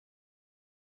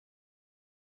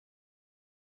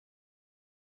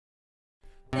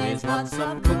There's lots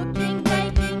of cooking,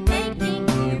 baking, making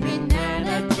here in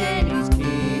Nana Jenny's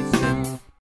Kitchen.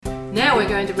 Now we're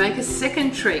going to make a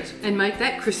second treat and make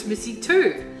that Christmassy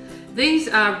too. These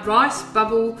are rice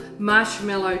bubble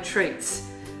marshmallow treats.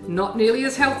 Not nearly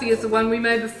as healthy as the one we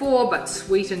made before, but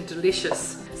sweet and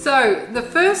delicious. So the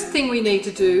first thing we need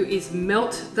to do is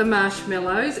melt the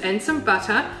marshmallows and some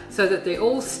butter so that they're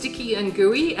all sticky and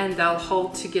gooey and they'll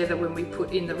hold together when we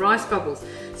put in the rice bubbles.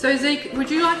 So Zeke,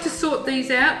 would you like to sort these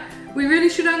out? We really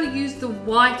should only use the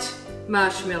white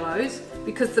marshmallows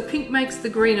because the pink makes the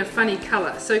green a funny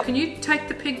colour. So can you take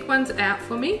the pink ones out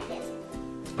for me? Yes.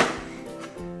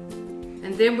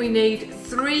 And then we need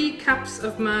 3 cups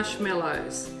of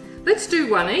marshmallows. Let's do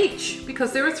one each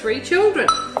because there are 3 children.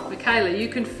 Michaela, you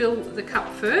can fill the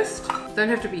cup first. Don't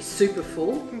have to be super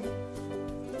full.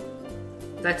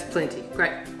 That's plenty.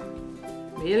 Great.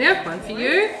 Amelia, one for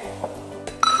you.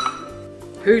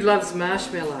 Who loves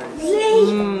marshmallows?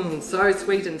 Me. So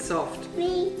sweet and soft.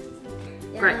 Me.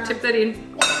 Great, tip that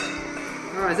in.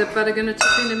 Alright, is that butter going to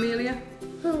tip in, Amelia?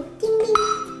 Ding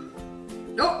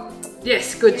ding. Oh,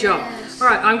 yes, good job.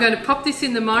 Alright, I'm going to pop this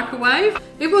in the microwave.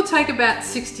 It will take about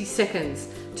 60 seconds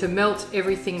to melt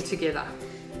everything together.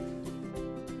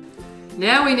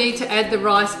 Now we need to add the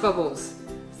rice bubbles.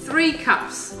 3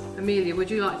 cups. Amelia, would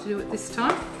you like to do it this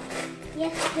time?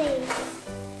 Yes, please.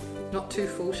 Not too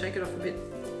full, shake it off a bit.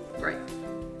 Great.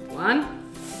 1.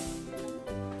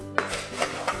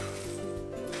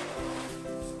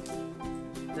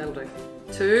 That'll do.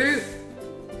 2.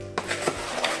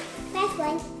 Last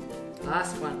one.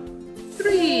 Last one.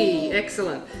 3.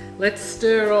 Excellent. Let's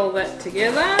stir all that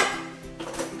together.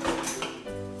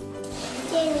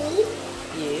 Jenny,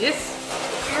 Yes.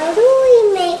 how do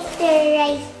we make the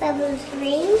rice bubbles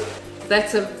green?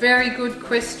 That's a very good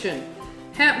question.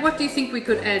 What do you think we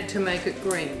could add to make it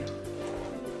green?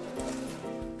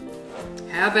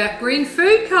 How about green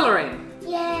food colouring?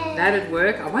 Yeah. That'd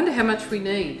work. I wonder how much we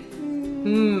need.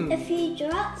 A few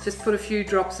drops. Just put a few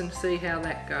drops and see how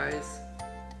that goes.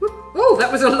 Whoop. Oh,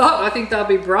 that was a lot. I think they'll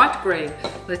be bright green.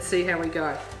 Let's see how we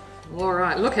go. All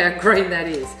right, look how green that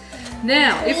is.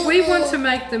 Now, if we want to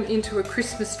make them into a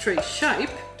Christmas tree shape,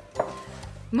 it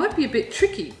might be a bit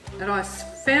tricky. And I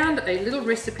found a little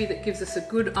recipe that gives us a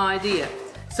good idea.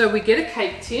 So we get a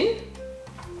cake tin.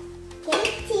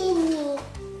 Cake tin.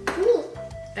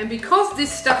 And because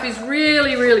this stuff is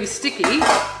really, really sticky,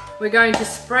 we're going to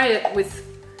spray it with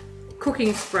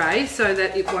cooking spray so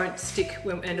that it won't stick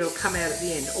and it'll come out at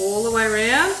the end. All the way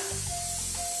around.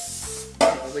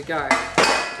 There we go.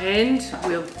 And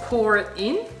we'll pour it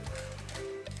in.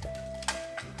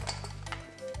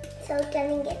 So it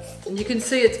doesn't get sticky. And you can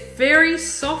see it's very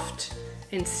soft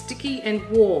and sticky and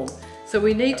warm. So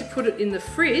we need to put it in the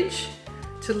fridge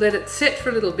to let it set for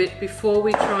a little bit before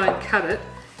we try and cut it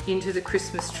into the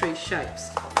Christmas tree shapes.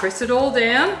 Press it all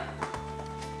down.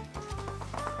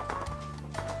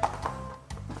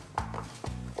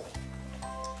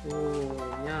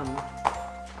 Oh, yum.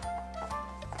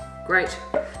 Great.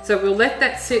 So we'll let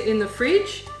that sit in the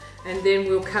fridge and then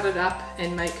we'll cut it up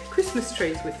and make Christmas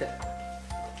trees with it.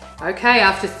 Okay,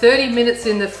 after 30 minutes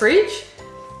in the fridge,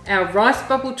 our rice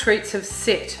bubble treats have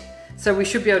set. So we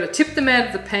should be able to tip them out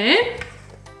of the pan.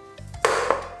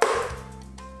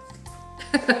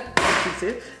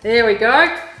 There we go.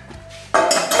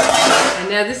 And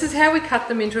now this is how we cut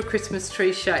them into a Christmas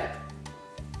tree shape.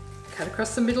 Cut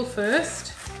across the middle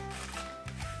first.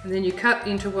 And then you cut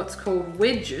into what's called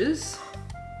wedges.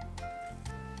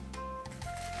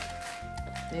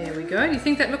 There we go. Do you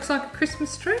think that looks like a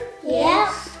Christmas tree?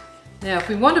 Yes. Now if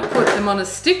we want to put them on a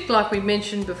stick like we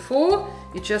mentioned before,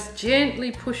 you just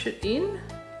gently push it in.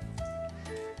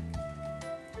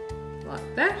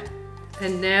 Like that.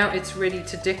 And now it's ready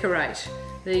to decorate.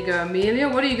 There you go, Amelia.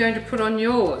 What are you going to put on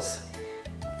yours?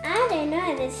 I don't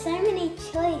know. There's so many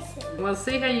choices. Well,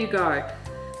 see how you go.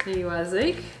 Here you are,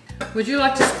 Zeke. Would you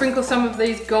like to sprinkle some of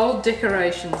these gold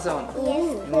decorations on? Yes,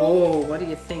 please. Oh, what do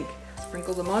you think?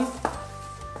 Sprinkle them on.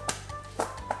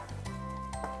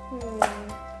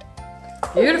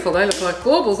 Beautiful. They look like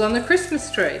baubles on the Christmas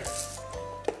tree.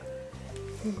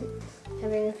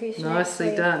 Having a few snacks.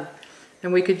 Nicely done.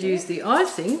 And we could use the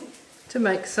icing to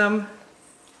make some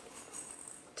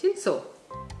tinsel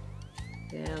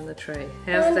down the tree.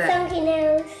 How's that? Something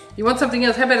else. You want something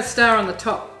else? How about a star on the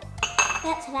top?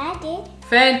 That's what I did.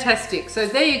 Fantastic. So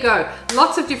there you go.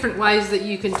 Lots of different ways that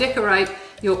you can decorate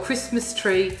your Christmas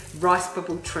tree rice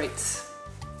bubble treats.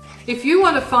 If you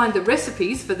want to find the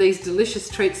recipes for these delicious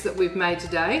treats that we've made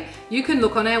today, you can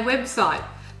look on our website,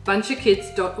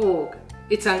 BunchOKids.org.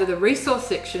 It's under the resource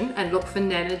section and look for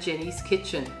Nana Jenny's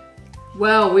Kitchen.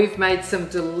 Well, we've made some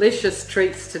delicious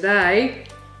treats today.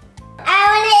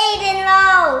 eat them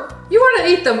all. You want to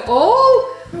eat them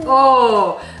all?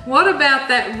 Oh, what about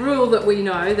that rule that we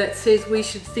know that says we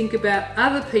should think about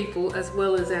other people as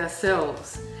well as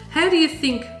ourselves? How do you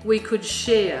think we could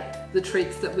share the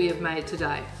treats that we have made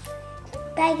today?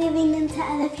 By giving them to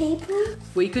other people?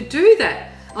 We could do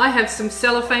that. I have some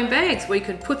cellophane bags. We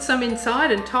can put some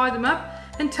inside and tie them up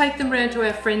and take them round to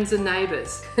our friends and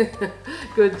neighbours.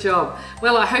 Good job.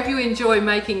 Well, I hope you enjoy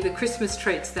making the Christmas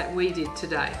treats that we did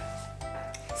today.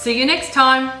 See you next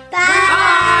time.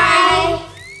 Bye. Bye.